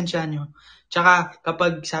 pagpasensya nyo. Tsaka,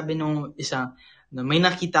 kapag sabi nung isa, May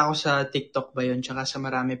nakita ko sa TikTok ba yun, tsaka sa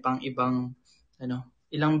marami pang ibang,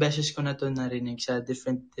 ilang beses ko na to narinig sa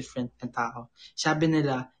different na tao. Sabi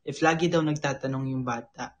nila, if lagi daw nagtatanong yung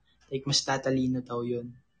bata, like mas tatalino daw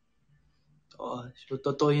yun. Oo, so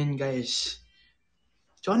totoo yun guys.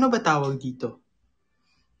 So ano ba tawag dito?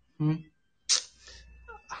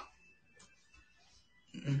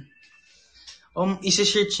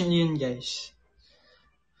 Isi-search nyo yun guys.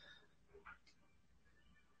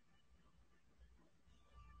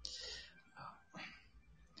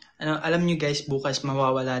 Alam nyo guys, bukas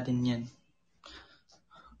mawawala din yan.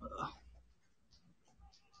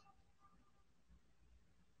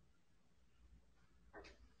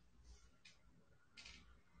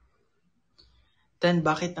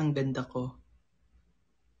 Bakit ang ganda ko?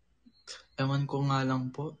 Ewan ko nga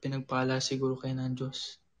lang po, pinagpala siguro kayo ng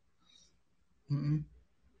Diyos.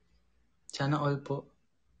 Sana all po.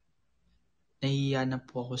 Nahihiya na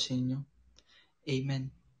po ako sa inyo.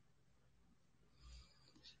 Amen.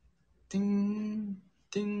 Ting,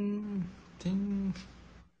 ting, ting.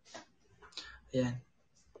 Ayan.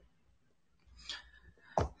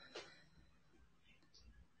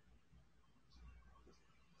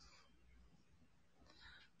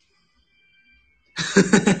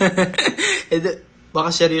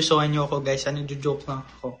 Baka seryosohan nyo ako guys. Joke lang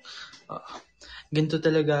ako. Ganito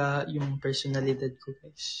talaga yung personalidad ko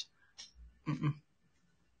guys.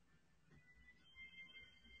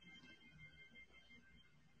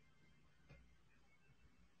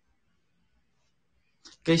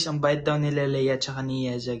 Guys, ang bait daw nila Leia at saka ni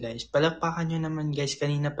Yeza guys. Palakpakan nyo naman guys.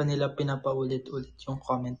 Kanina pa nila pinapaulit-ulit yung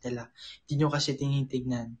comment nila. Hindi nyo kasi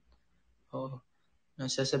tinitignan. Oo.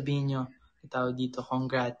 Sasabihin nyo, tao dito,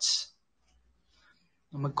 congrats.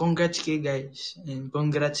 Mag-congrats kayo guys. And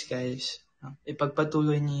congrats guys.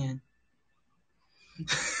 Ipagpatuloy niyo yan.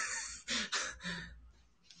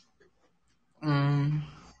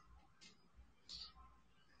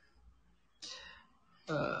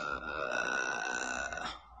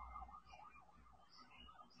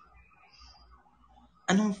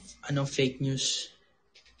 Anong fake news?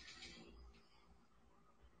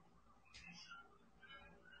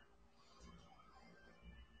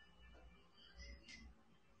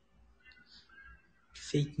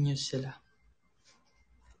 Fake news sila.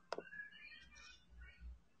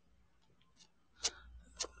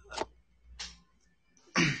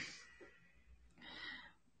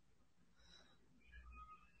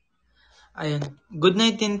 Ayun. Good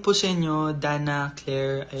night din po sa inyo, Dana,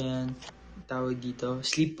 Claire, ayan, tawag dito.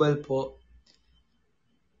 Sleep well po.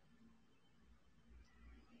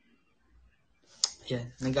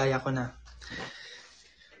 Ayan, nag-aya ko na.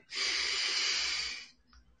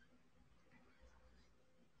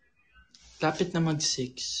 Lapit na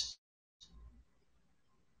mag-6.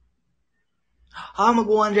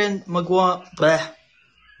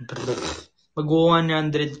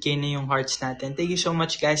 Mag-100k na yung hearts natin. Thank you so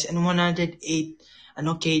much guys. And 108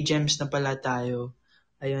 K-gems na pala tayo.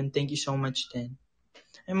 Ayun, thank you so much din.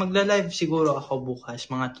 Ay, magla-live siguro ako bukas,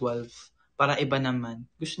 mga 12. Para iba naman.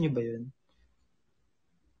 Gusto niyo ba yun?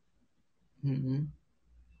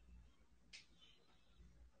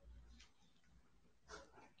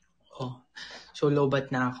 Oh, so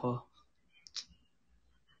low-bat na ako.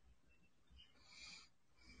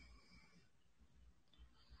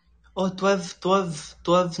 Oh, 12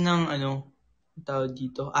 ng tawag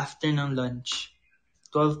dito, after ng lunch.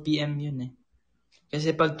 12 p.m. yun eh.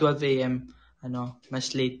 Kasi pag 12 a.m.,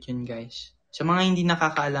 mas late yun guys. Sa mga hindi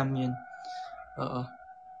nakakaalam yun. Oo.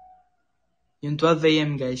 Yung 12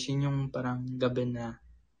 a.m. guys, yun yung parang gabi na.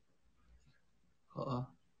 Oo.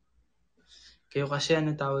 Kayo kasi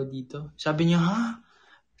tawag dito? Sabi niyo, ha?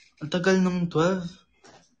 Ang tagal ng 12?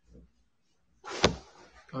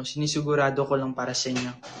 Oh, sinisigurado ko lang para sa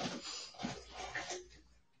inyo.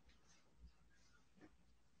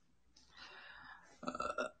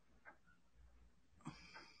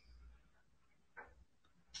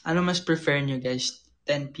 Ano mas prefer nyo guys?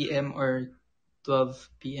 10 p.m. or 12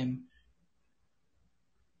 p.m.?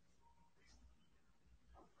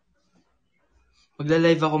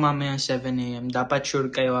 Magla-live ako mamaya 7 a.m. Dapat sure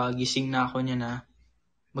kayo gising na ako niya na.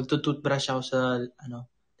 Magtutoothbrush ako sa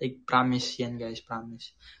like promise yan guys,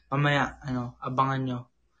 promise. Mamaya abangan nyo.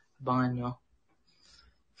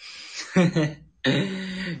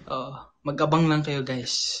 Oh, mag-abang lang kayo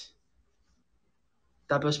guys.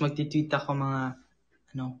 Tapos magti-tweet ako mga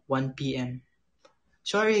 1 p.m.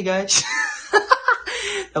 Sorry guys.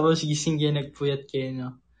 Tapos gising kayo, nagpuyat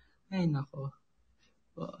kayo, Ay nako.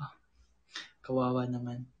 Oh, kawawa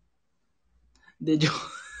naman. De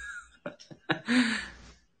joke.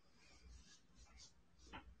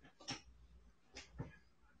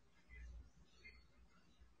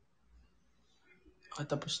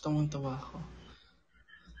 tapos tawang-tawa ako.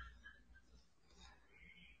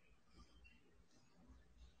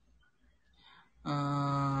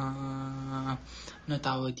 Ano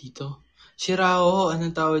tawag dito? Si Raho,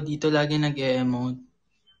 anong tawag dito? Lagi nag-e-emote.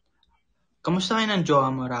 Kamusta kayo ng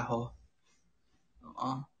jowa mo, Raho?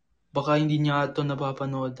 Baka hindi niya ito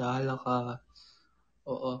napapanood, hala ka.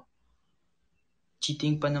 Oo.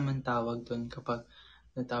 Cheating pa naman tawag doon kapag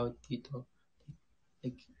natawag dito.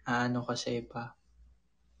 Like, ano ka sa iba.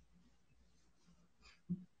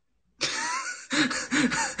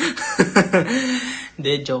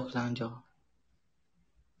 Hindi, joke lang, joke.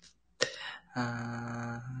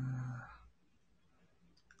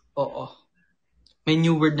 Oo. May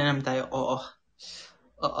new word na naman tayo, oo.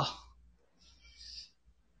 Oo.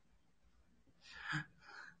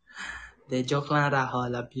 Hindi, joke lang,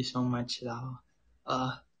 Raho. Love you so much, Raho.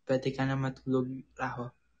 Pwede ka na matulog,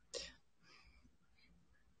 Raho.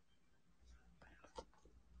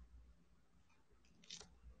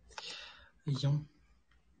 Ayun.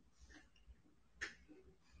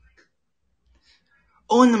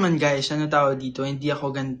 Oo naman guys, ano tawag dito, hindi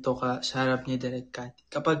ako ganito ka sa harap ni Direk Cathy.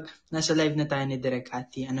 Kapag nasa live na tayo ni Direk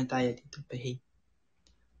Cathy, ano tayo dito, behave.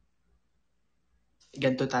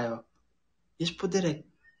 Ganito tayo. Yes po, Direk.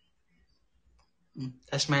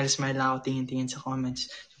 Tapos smile lang ako, tingin-tingin sa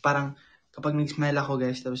comments. So, parang kapag nag-smile ako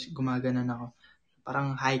guys, tapos gumaganon ako,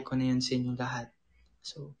 parang hi ko na yun sa inyo lahat.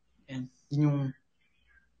 So, yan. Yun yung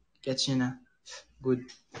gets nyo na. Good.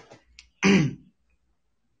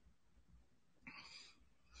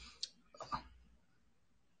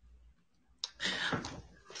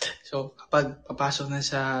 So, kapag papasok na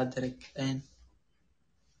sa direct, ayan.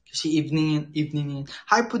 Kasi evening yun.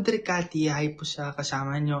 Hi po Direk Cathy, hi po sa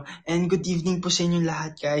kasama nyo. And good evening po sa inyong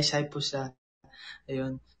lahat guys. Hi po sa,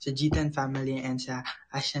 ayun, sa G10 family and sa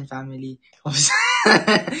Ashton family.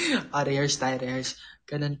 Rehearse tayo, rehearse.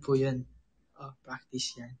 Ganun po yun.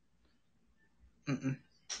 Practice yan.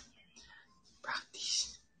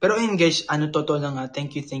 Practice. Pero ayun guys, totoo lang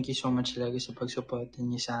thank you so much talaga sa pag-support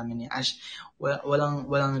niyo sa amin ni Ash.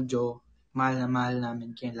 Walang joke. Mahal na mahal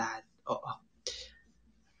namin kayo lahat. Oo.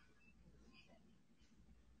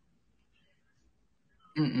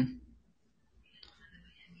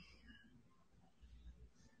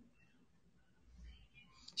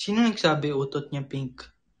 Sino nagsabi utot niya pink?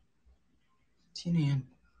 Sino yan?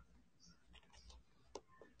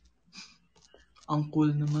 Ang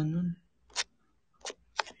cool naman nun.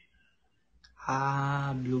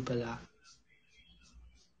 Blue pala.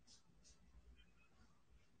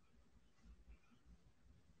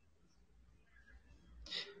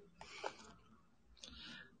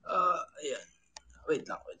 Ayan. Wait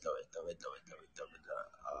lang.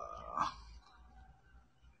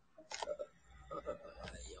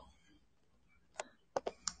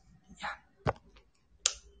 Yeah.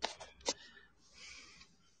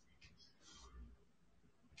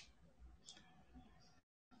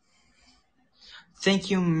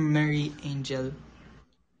 Thank you, Mary Angel.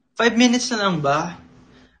 5 minutes na lang ba?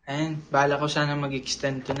 Ayan, bahala ko sana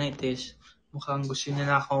mag-extend tonight is. Mukhang gusto niya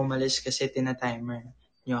na ako umalis kasi tina-timer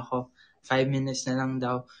niyo ako. 5 minutes na lang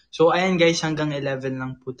daw. So, ayan guys, hanggang 11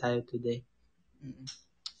 lang po tayo today.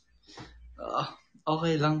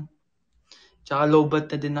 Okay lang. Tsaka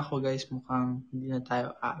lowbat na din ako guys. Mukhang hindi na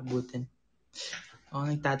tayo aabutin.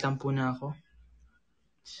 Nagtatampo na ako.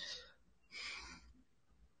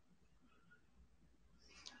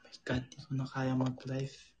 My God, di ko na kaya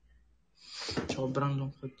mag-live. Sobrang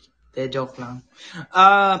lungkot. Joke lang.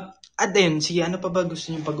 At then, sige, ano pa ba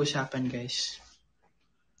gusto niyo pag-usapan guys?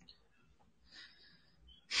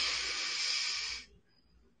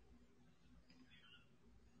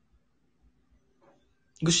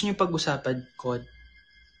 Gusto niyo pag-usapan, COD?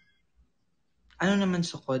 Ano naman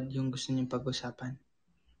sa COD yung gusto niyo pag-usapan?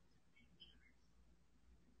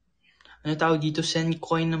 Ano tawag dito? Send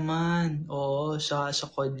coin naman. Oo, sa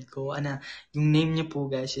COD ko. Yung name niya po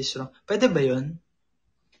guys is wrong. Pwede ba yun?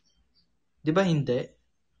 Di ba hindi?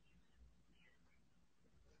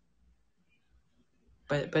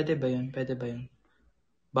 Pwede ba yun?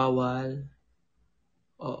 Bawal?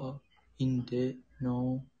 Oo. Hindi.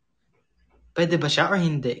 No. Pwede ba siya or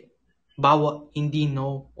hindi? Hindi,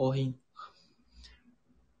 no, o hindi.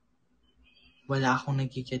 Wala akong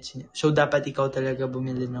nagigets niya. So, dapat ikaw talaga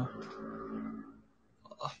bumili, no?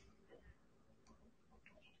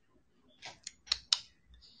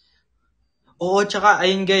 Oo, tsaka,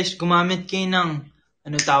 ayun guys, gumamit kayo ng,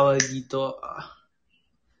 tawag dito,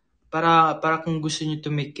 para kung gusto niyo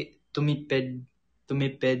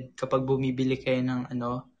tumipid kapag bumibili kayo ng,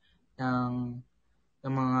 ng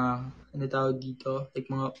mga, tawag dito, like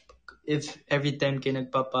mga, if every time kayo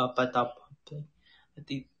nagpapatop up,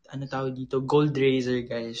 Ano tawag dito? Gold razor,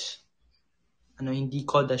 guys. Hindi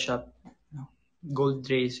Koda shop. No. Gold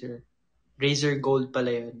razor. Razor gold pala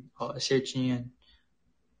yun. Search nyo yan.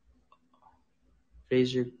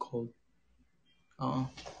 Razor gold. Oo.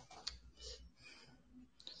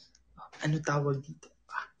 Ano tawag dito?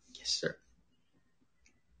 Yes, sir.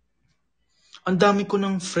 Ang dami ko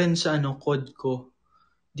ng friends sa code ko.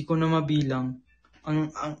 Di ko na mabilang. Ang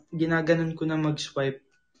ginaganon ko na mag-swipe.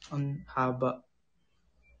 Ang haba.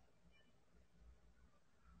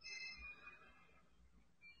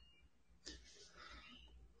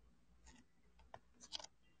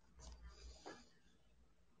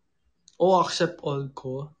 Accept all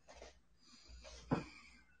ko.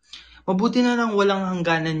 Mabuti na lang walang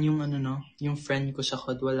hangganan yung yung friend ko sa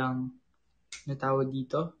code. Walang natawag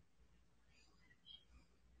dito.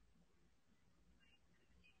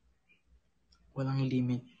 Walang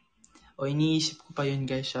limit. Iniisip ko pa yun,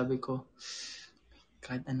 guys. Sabi ko,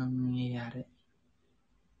 kahit anong nangyayari.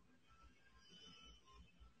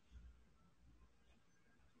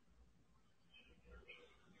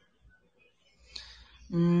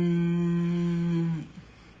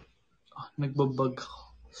 Nagbabag ako.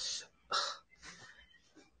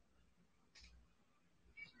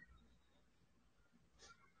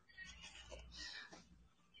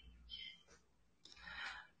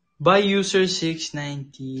 By user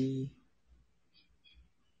 690.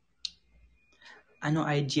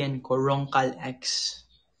 IGN ko? Roncal X.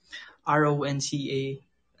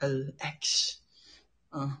 RONCALX.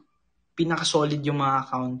 Pinaka-solid yung mga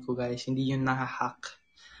account ko, guys. Hindi yung nahahack.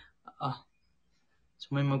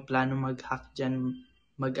 So may magplano mag-hack dyan.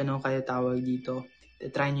 Kaya tawag dito.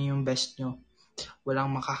 Try nyo yung best nyo.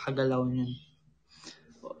 Walang makakagalaw nyo.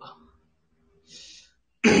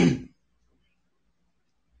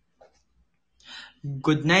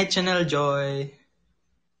 Good night, Channel Joy.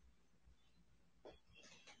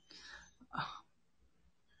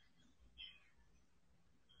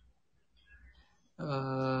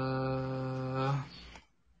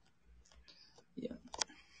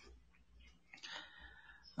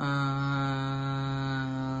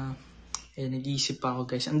 Nag-iisip pa ako,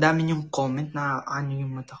 guys. Ang dami yung comment na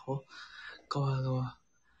yung mata ko. Kawawa.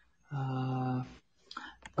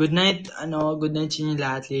 Good night, good night sa inyo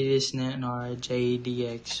lahat, Lilis na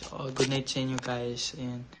JDX. Good night sa inyo, guys.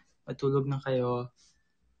 Ayan, matulog na kayo.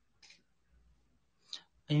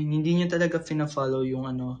 Ayun, hindi nyo talaga fina-follow yung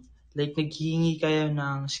like naghihingi kayo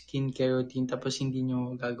ng skincare routine tapos hindi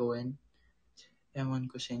nyo gagawin. Ewan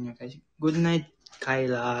ko sa inyo, guys. Good night,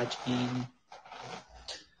 Kyla, Jane.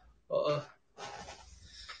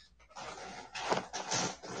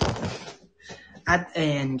 At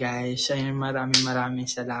ayan, guys, maraming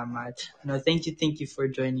salamat. Thank you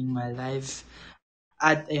for joining my live.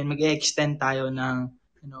 At ayan, mag-extend tayo ng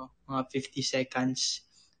mga 50 seconds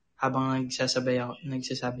habang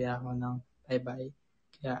nagsasabi ako ng bye-bye.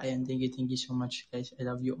 Kaya ayan, thank you so much, guys. I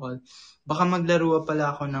love you all. Baka maglaro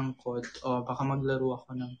pala ako ng code.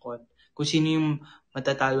 Kung sino yung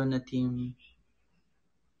matatalo na team.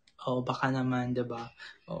 Baka naman, diba?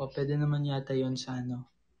 Pwede naman yata yun sa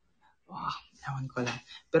ewan ko lang.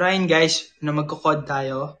 Pero ayun, guys, magko-code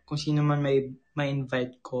tayo. Kung sino man may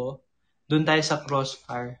invite ko. Doon tayo sa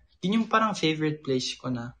Crossfire. Yun yung parang favorite place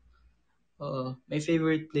ko na. May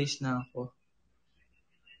favorite place na ako.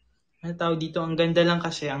 Ano tawag dito? Ang ganda lang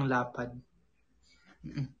kasi ang lapad.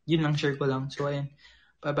 Yun lang, share ko lang. So, ayun.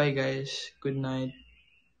 Bye-bye, guys. Good night.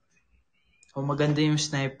 Maganda yung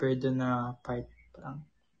sniper doon na part. Parang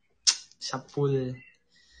sa pool.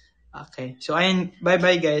 Okay. So, ayun.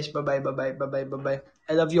 Bye-bye, guys. Bye-bye.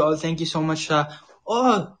 I love you all. Thank you so much.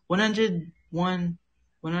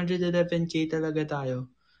 111K talaga tayo.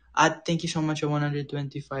 At thank you so much sa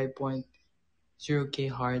 125.0K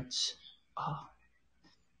hearts.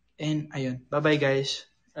 And ayun. Bye-bye, guys.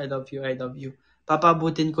 I love you.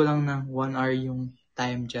 Papabutin ko lang ng 1 hour yung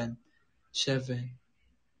time dyan. 7,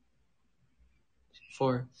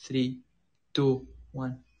 4, 3, 2,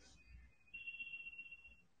 1.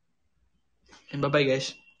 And bye-bye,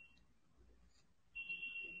 guys.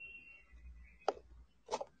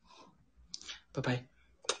 Bye-bye.